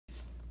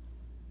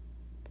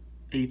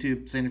Hey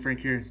YouTube, Sandy Frank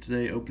here.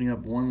 Today, opening up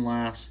one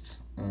last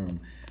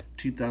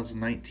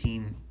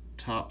 2019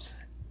 Topps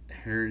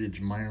Heritage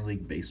Minor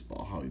League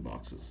Baseball hobby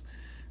boxes.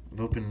 I've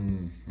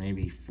opened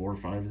maybe 4 or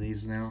 5 of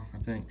these now, I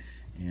think,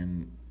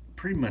 and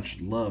pretty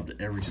much loved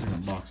every single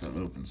box I've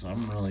opened. So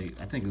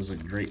I think this is a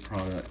great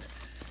product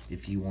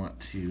if you want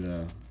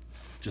to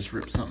just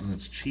rip something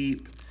that's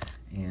cheap,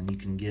 and you're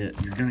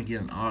going to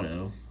get an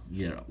auto.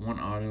 You get one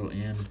auto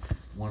and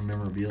one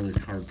memorabilia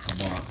card per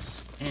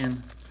box,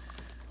 and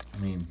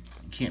you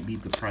can't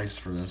beat the price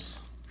for this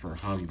for a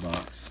hobby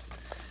box,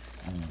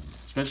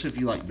 especially if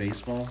you like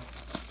baseball.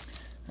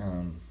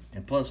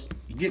 And plus,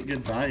 you get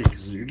good value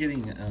because you're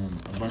getting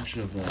a bunch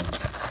of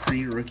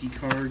free rookie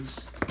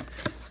cards.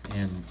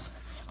 And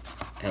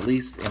at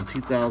least in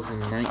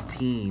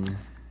 2019,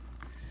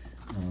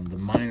 the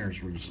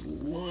minors were just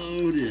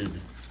loaded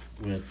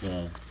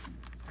with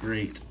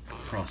great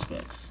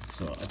prospects.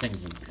 So I think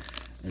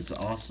it's an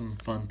awesome,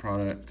 fun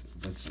product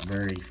that's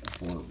very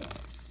affordable.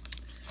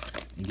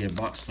 You get a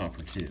box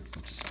topper too,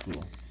 which is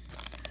cool.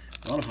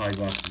 A lot of hobby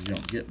boxes you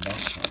don't get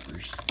box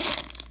toppers.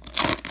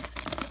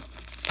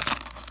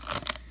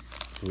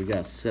 So we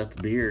got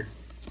Seth Beer.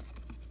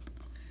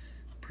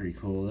 Pretty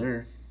cool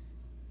there.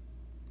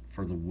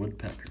 For the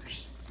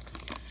Woodpeckers.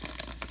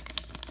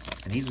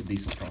 And he's a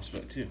decent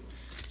prospect too.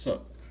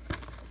 So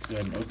let's go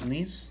ahead and open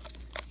these.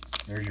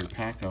 There's your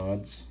pack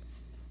odds.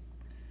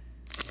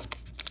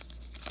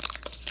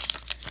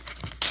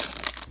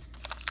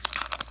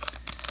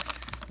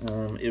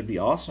 It would be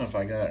awesome if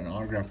I got an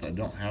autograph that I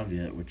don't have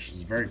yet, which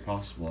is very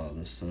possible out of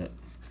this set.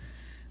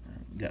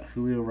 Got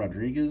Julio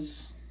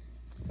Rodriguez,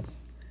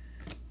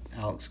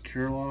 Alex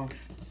Kirilloff,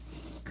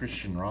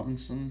 Christian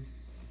Robinson,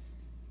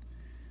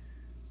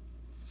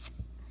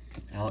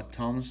 Alek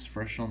Thomas,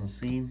 fresh on the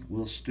scene,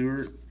 Will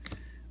Stewart,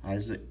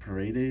 Isaac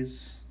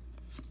Paredes,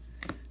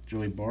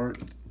 Joey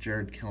Bart,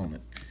 Jared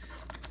Kelenic.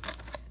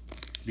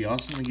 Be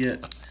awesome to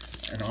get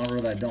an auto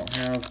that I don't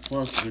have,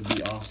 plus it would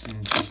be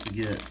awesome just to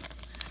get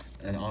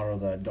an auto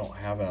that I don't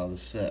have out of the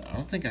set. I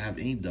don't think I have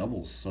any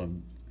doubles, so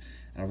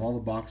out of all the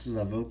boxes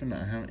I've opened,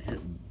 I haven't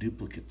hit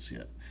duplicates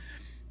yet.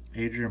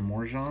 Adrian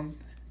Morejon,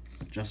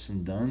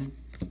 Justin Dunn,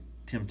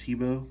 Tim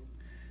Tebow.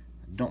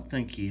 I don't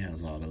think he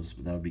has autos,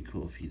 but that would be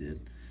cool if he did.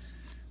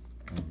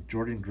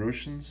 Jordan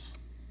Groshans,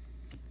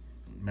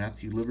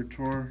 Matthew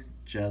Liberatore,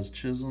 Jazz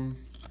Chisholm,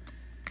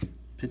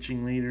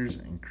 pitching leaders,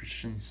 and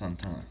Christian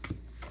Santana.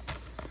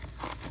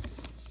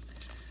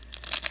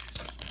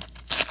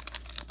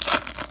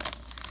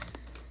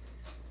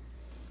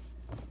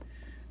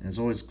 And it's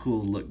always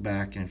cool to look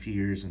back in a few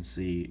years and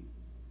see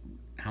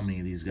how many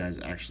of these guys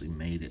actually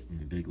made it in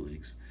the big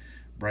leagues.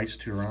 Bryce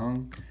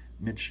Turang,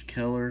 Mitch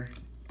Keller,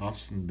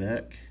 Austin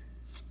Beck,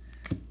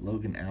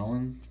 Logan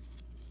Allen.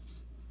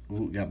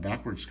 Ooh, got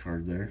backwards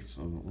card there,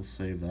 so we'll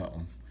save that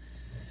one.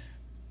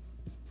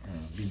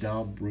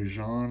 Vidal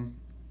Brujan,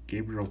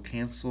 Gabriel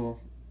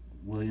Cancel,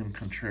 William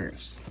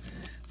Contreras.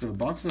 So the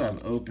box that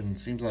I've opened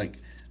seems like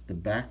the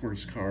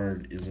backwards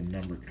card is a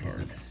numbered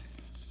card.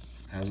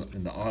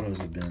 And the autos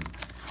have been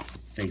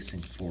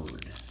facing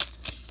forward.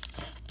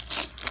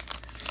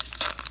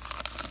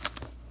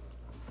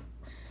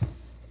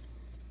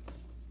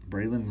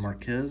 Braylon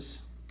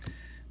Marquez,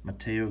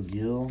 Mateo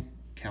Gil,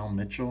 Cal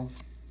Mitchell,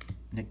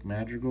 Nick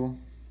Madrigal,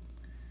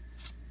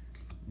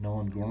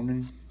 Nolan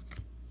Gorman,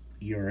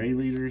 ERA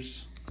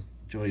leaders,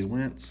 Joey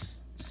Wentz,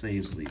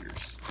 saves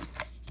leaders.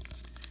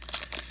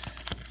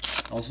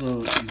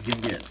 Also, you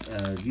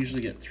can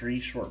usually get 3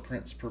 short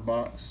prints per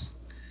box.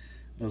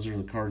 Those are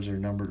the cards that are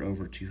numbered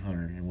over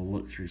 200, and we'll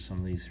look through some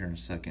of these here in a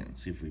second and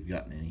see if we've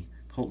gotten any.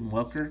 Colton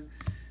Welker,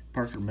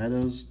 Parker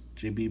Meadows,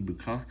 JB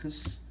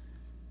Bukakis,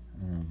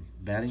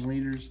 batting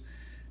leaders,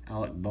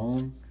 Alec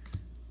Bohm,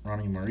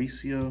 Ronnie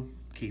Mauricio,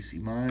 Casey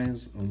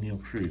Mize, O'Neal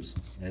Cruz.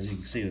 As you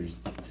can see, there's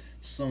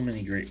so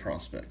many great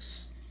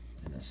prospects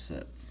in this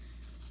set.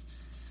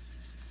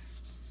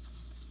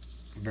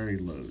 Very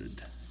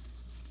loaded.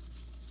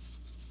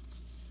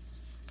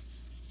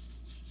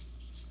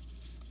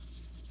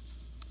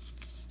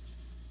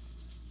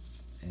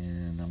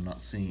 And I'm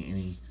not seeing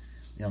any,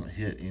 we haven't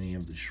hit any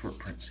of the short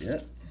prints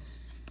yet.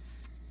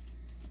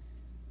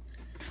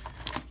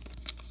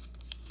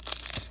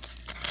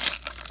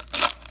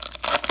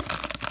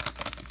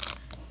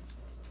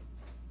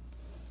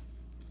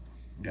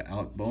 We got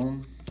Alec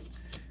Bohm,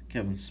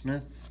 Kevin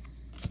Smith,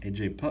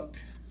 AJ Puck,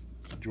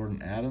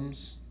 Jordan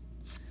Adams,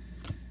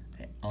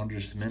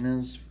 Andres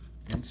Jimenez,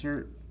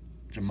 insert,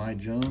 Jahmai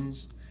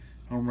Jones,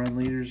 home run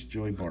leaders,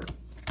 Joey Bart.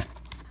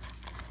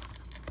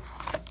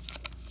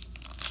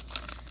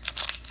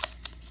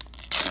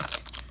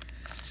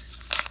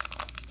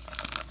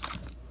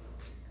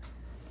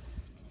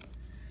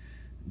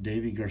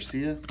 Davy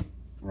Garcia,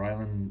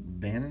 Rylan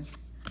Bannon,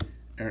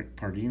 Eric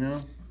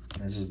Pardino.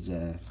 This is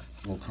a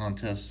little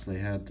contest they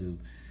had to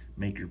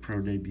make your pro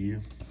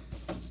debut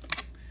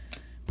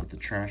with the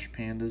Trash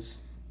Pandas.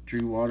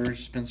 Drew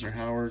Waters, Spencer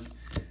Howard,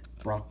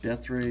 Brock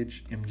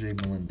Deathrage,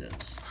 MJ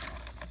Melendez.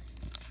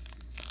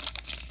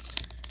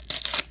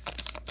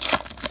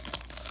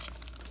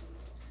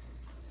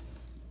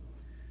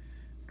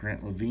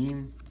 Grant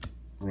Levine,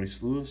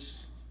 Royce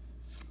Lewis,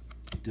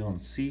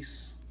 Dylan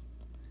Cease,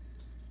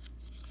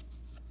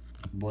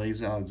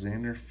 Blaze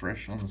Alexander,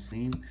 fresh on the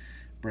scene,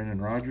 Brendan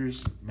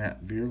Rodgers,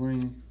 Matt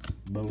Vierling,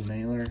 Bo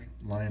Naylor,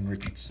 Lyon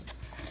Richardson.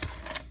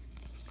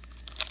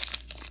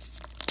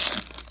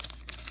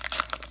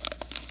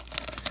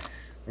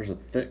 There's a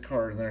thick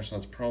card in there, so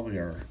that's probably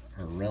our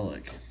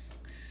relic.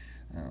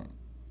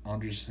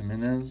 Andres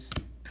Jimenez,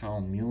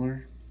 Colin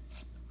Mueller,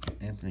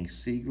 Anthony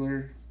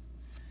Siegler,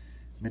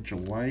 Mitchell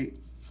White,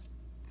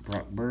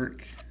 Brock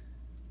Burke,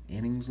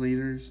 innings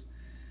leaders.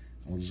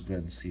 We'll just go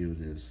ahead and see who it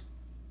is.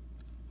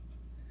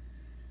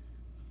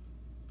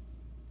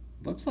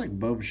 Looks like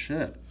Bo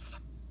Bichette.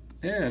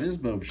 Yeah, it is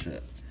Bo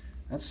Bichette.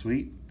 That's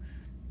sweet.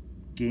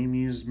 Game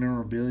used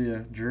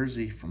memorabilia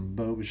jersey from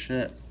Bo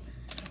Bichette.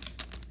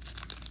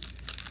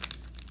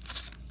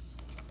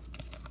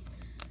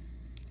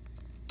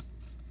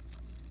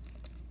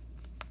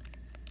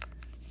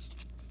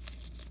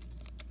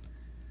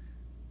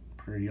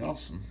 Pretty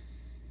awesome.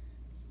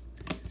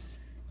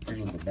 Here's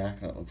what the back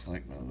of that looks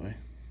like, by the way.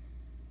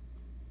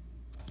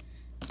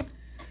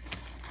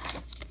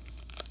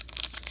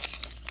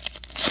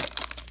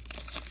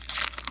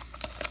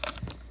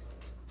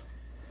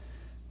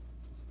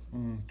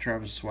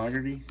 Travis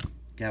Swaggerty,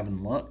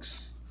 Gavin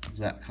Lux,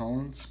 Zach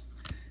Collins,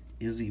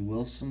 Izzy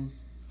Wilson,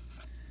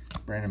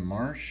 Brandon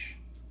Marsh,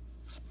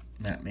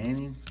 Matt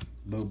Manning,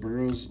 Bo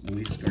Burrows,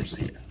 Luis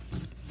Garcia.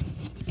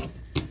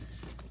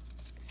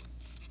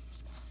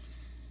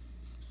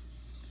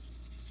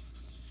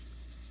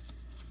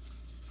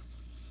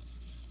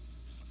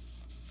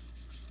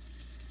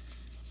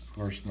 Of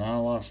course, not a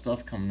lot of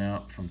stuff coming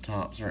out from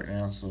Topps right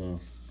now, so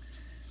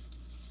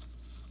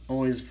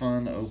always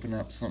fun to open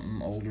up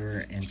something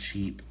older and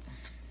cheap.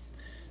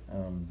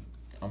 I'm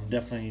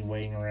definitely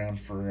waiting around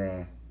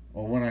for,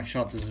 well, when I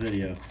shot this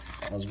video,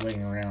 I was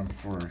waiting around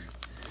for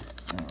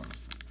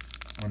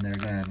when they're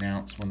going to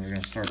announce when they're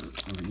going to start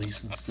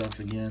releasing stuff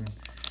again.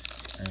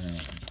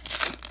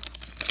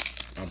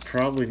 I'll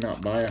probably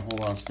not buy a whole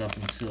lot of stuff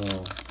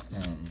until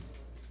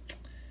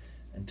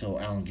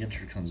Allen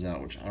Ginter comes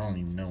out, which I don't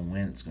even know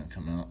when it's going to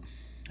come out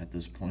at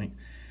this point.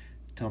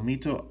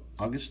 Telmito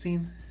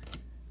Augustine,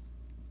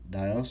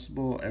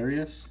 Diosdado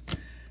Arias,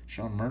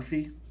 Sean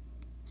Murphy.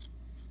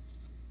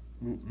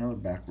 Ooh, another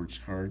backwards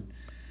card.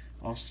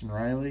 Austin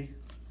Riley,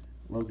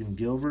 Logan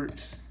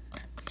Gilbert.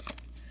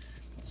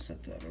 I'll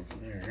set that over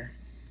there.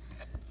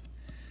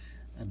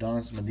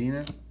 Adonis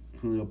Medina,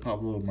 Julio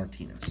Pablo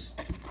Martinez.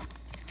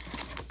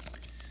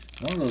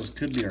 One of those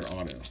could be our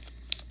auto.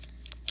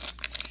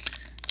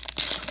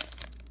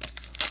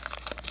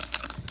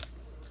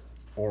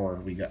 Or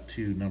we got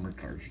two numbered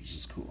cards, which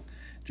is cool.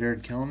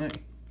 Jared Kelenic,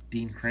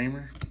 Dean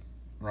Kramer,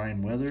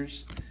 Ryan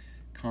Weathers,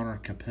 Connor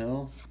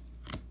Capel,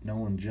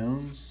 Nolan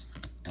Jones,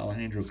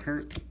 Alejandro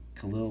Kirk,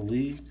 Khalil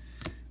Lee,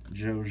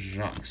 Joe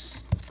Jacques.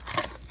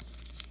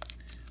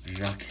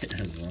 Jacques,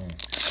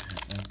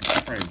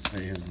 I'm probably to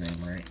say his name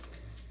right.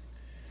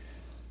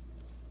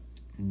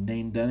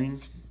 Dane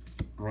Dunning,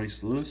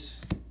 Royce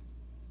Lewis,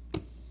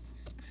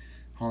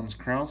 Hans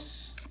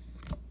Kraus,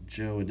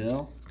 Joe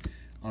Adell,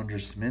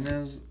 Andres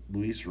Jimenez,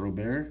 Luis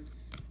Robert,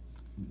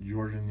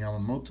 Jordan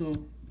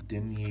Yamamoto,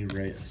 Denny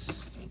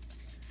Reyes.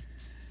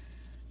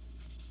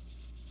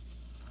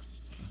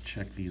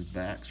 Check these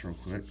backs real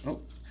quick. Oh,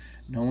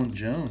 Nolan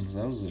Jones,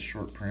 that was a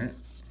short print.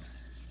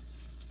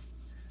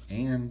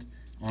 And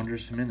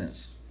Andres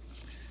Jimenez.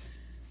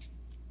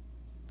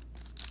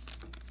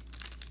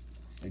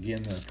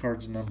 Again, the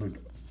card's numbered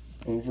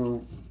over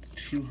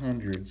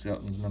 200. So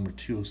that one's number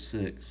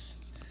 206.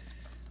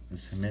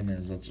 This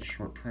Jimenez, that's a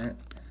short print.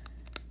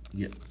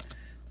 You get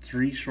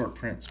 3 short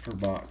prints per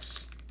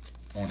box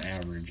on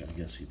average, I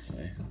guess you'd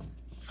say.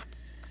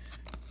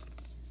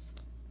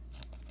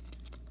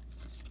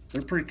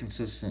 They're pretty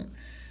consistent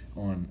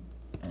on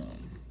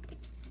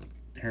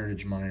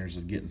Heritage Miners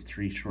of getting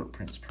 3 short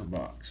prints per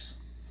box.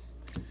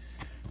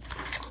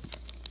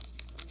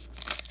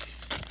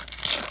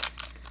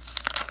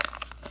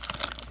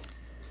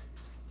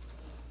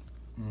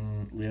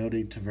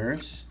 Leody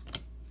Taveras,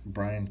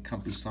 Brian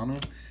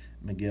Campusano,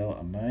 Miguel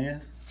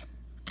Amaya,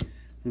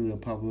 Julio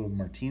Pablo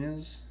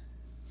Martinez,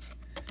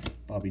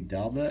 Bobby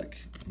Dalbec,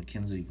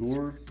 Mackenzie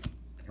Gore,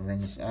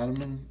 Aramis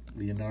Adaman,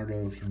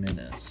 Leonardo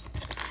Jimenez.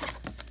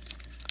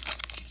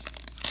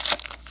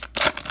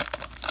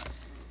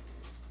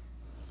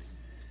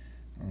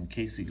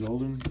 Casey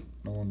Golden,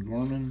 Nolan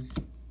Gorman,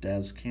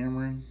 Daz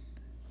Cameron,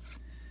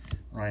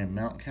 Ryan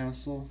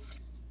Mountcastle,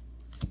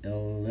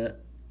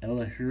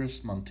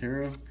 Elihuris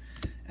Montero,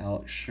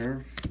 Alex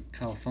Scherf,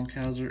 Kyle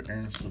Funkhauser,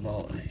 Aaron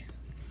Savale.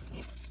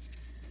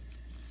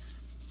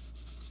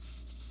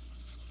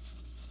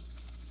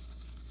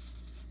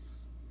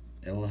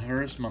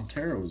 Elihuris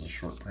Montero was a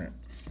short print.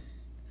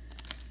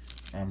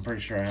 I'm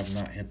pretty sure I have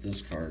not hit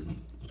this card.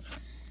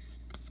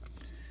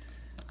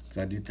 Because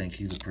I do think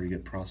he's a pretty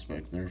good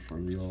prospect there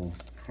for the old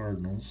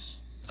Cardinals.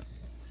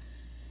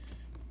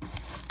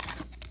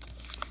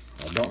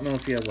 I don't know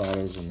if he has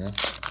autos in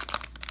this.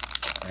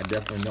 I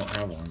definitely don't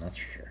have one, that's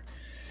for sure.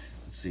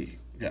 Let's see.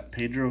 We got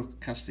Pedro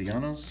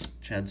Castellanos,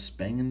 Chad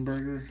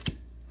Spangenberger,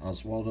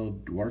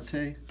 Oswaldo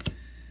Duarte,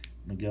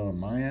 Miguel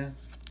Amaya,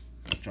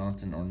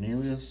 Jonathan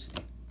Ornelas,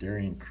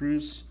 Darian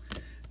Cruz,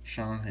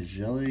 Sean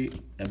Hageli,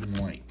 Evan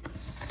White.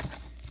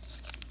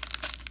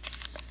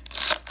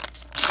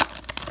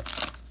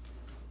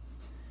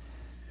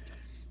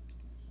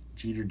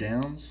 Jeter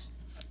Downs.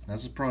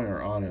 That's probably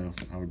our auto,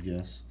 I would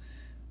guess,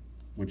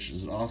 which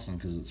is awesome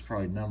because it's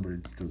probably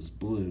numbered because it's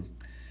blue.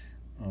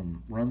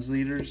 Runs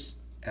leaders: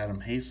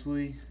 Adam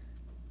Haseley,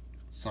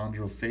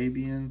 Sandro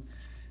Fabian,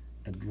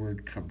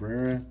 Edward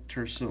Cabrera,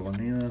 Terso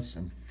Ornelas,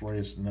 and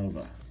Flores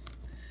Nova.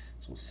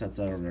 So we'll set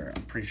that over there.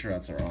 I'm pretty sure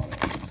that's our auto.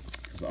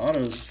 Because the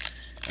autos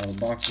out of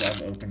the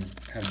boxes I've opened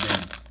have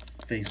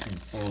been facing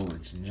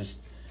forwards, and just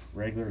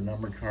regular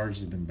numbered cards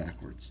have been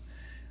backwards.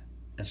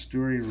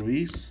 Esteury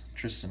Ruiz,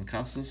 Tristan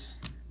Casas,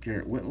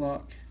 Garrett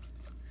Whitlock.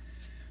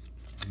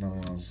 Another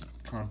one of those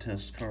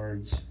contest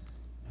cards.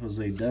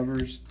 Jose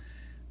Devers,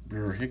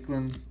 Brewer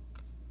Hicklin,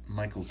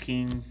 Michael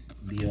King,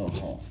 DL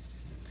Hall.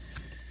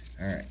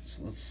 Alright,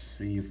 so let's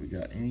see if we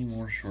got any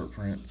more short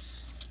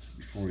prints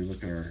before we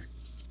look at our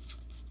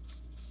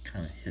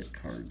kind of hit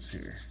cards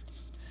here.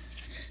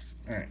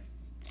 Alright,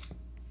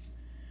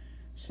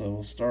 so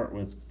we'll start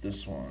with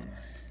this one.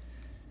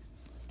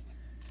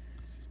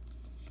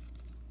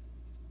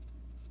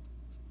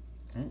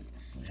 Oh,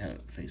 we had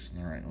it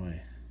facing the right way.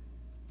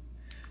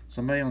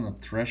 Somebody on the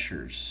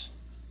Threshers.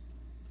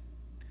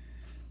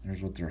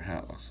 There's what their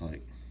hat looks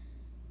like.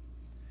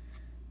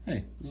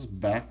 Hey, this is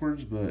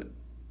backwards, but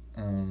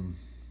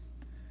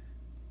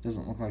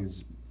doesn't look like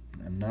it's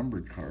a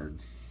numbered card.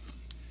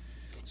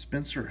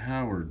 Spencer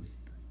Howard.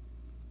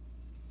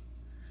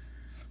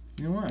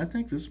 You know what? I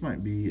think this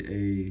might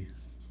be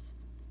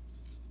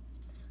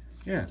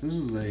a... Yeah, this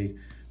is a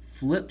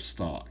flip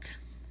stock.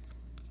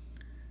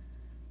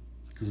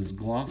 Because it's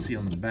glossy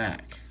on the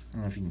back. I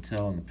don't know if you can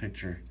tell in the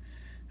picture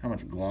how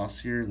much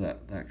glossier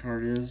that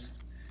card is.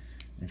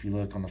 If you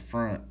look on the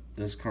front,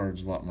 this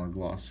card's a lot more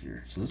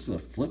glossier. So this is a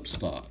flip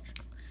stock.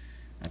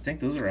 I think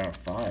those are out of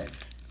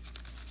 5.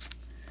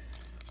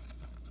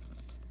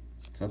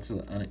 So that's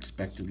an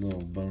unexpected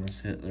little bonus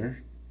hit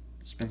there.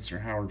 Spencer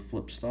Howard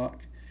flip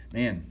stock.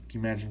 Man,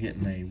 can you imagine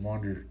getting a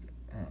Wander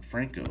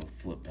Franco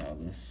flip out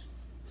of this?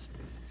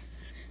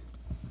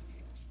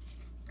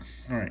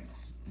 Alright,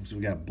 so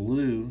we got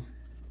blue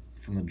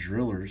from the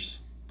Drillers.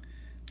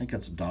 I think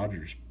that's a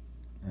Dodgers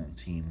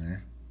team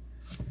there.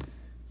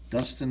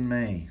 Dustin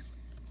May.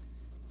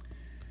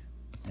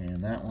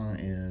 And that one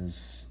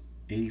is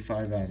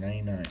 85 out of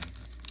 99.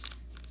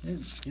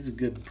 He's a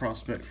good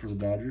prospect for the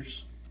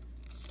Dodgers.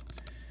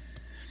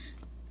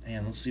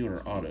 And let's see what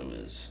our auto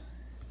is.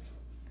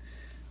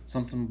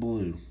 Something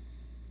blue.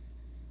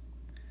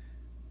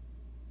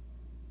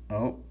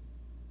 Oh.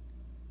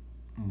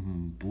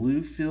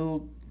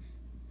 Bluefield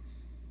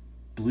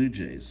Blue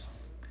Jays.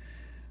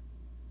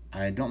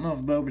 I don't know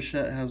if Bo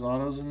Bichette has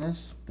autos in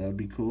this. That would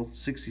be cool.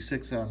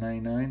 66 out of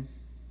 99.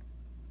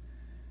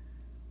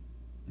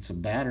 It's a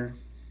batter.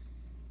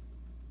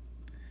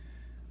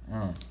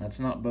 Oh, that's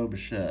not Bo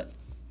Bichette.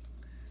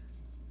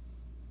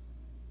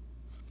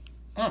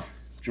 Ah,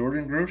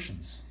 Jordan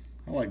Groshans.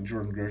 I like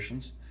Jordan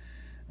Groshans.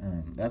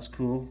 That's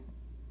cool.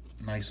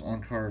 Nice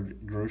on-card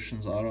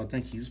Groshans auto. I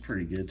think he's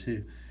pretty good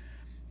too.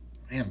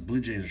 Man,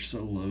 Blue Jays are so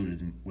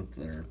loaded with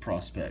their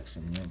prospects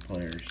and young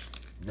players.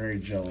 Very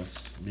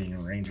jealous being a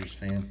Rangers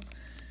fan.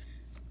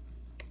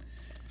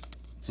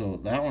 So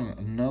that one,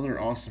 another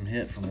awesome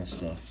hit from this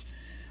stuff.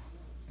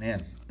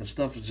 Man, this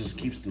stuff just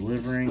keeps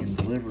delivering and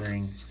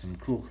delivering some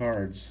cool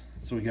cards.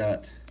 So we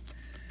got,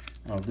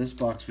 out of this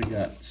box, we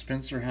got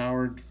Spencer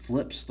Howard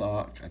flip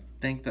stock. I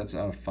think that's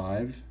out of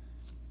 5.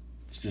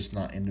 It's just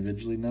not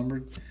individually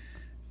numbered.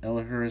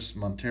 Elehuris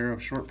Montero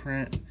short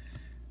print.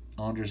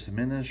 Andres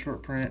Jimenez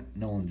short print.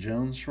 Nolan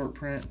Jones short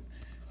print.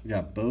 We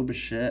got Bo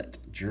Bichette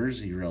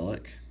jersey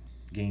relic,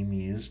 game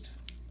used.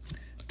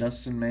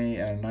 Dustin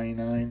May out of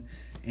 99.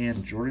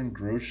 And Jordan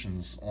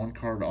Groshans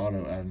on-card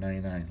auto out of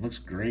 99. Looks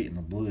great in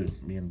the blue,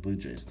 being Blue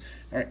Jays.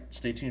 Alright,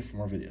 stay tuned for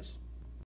more videos.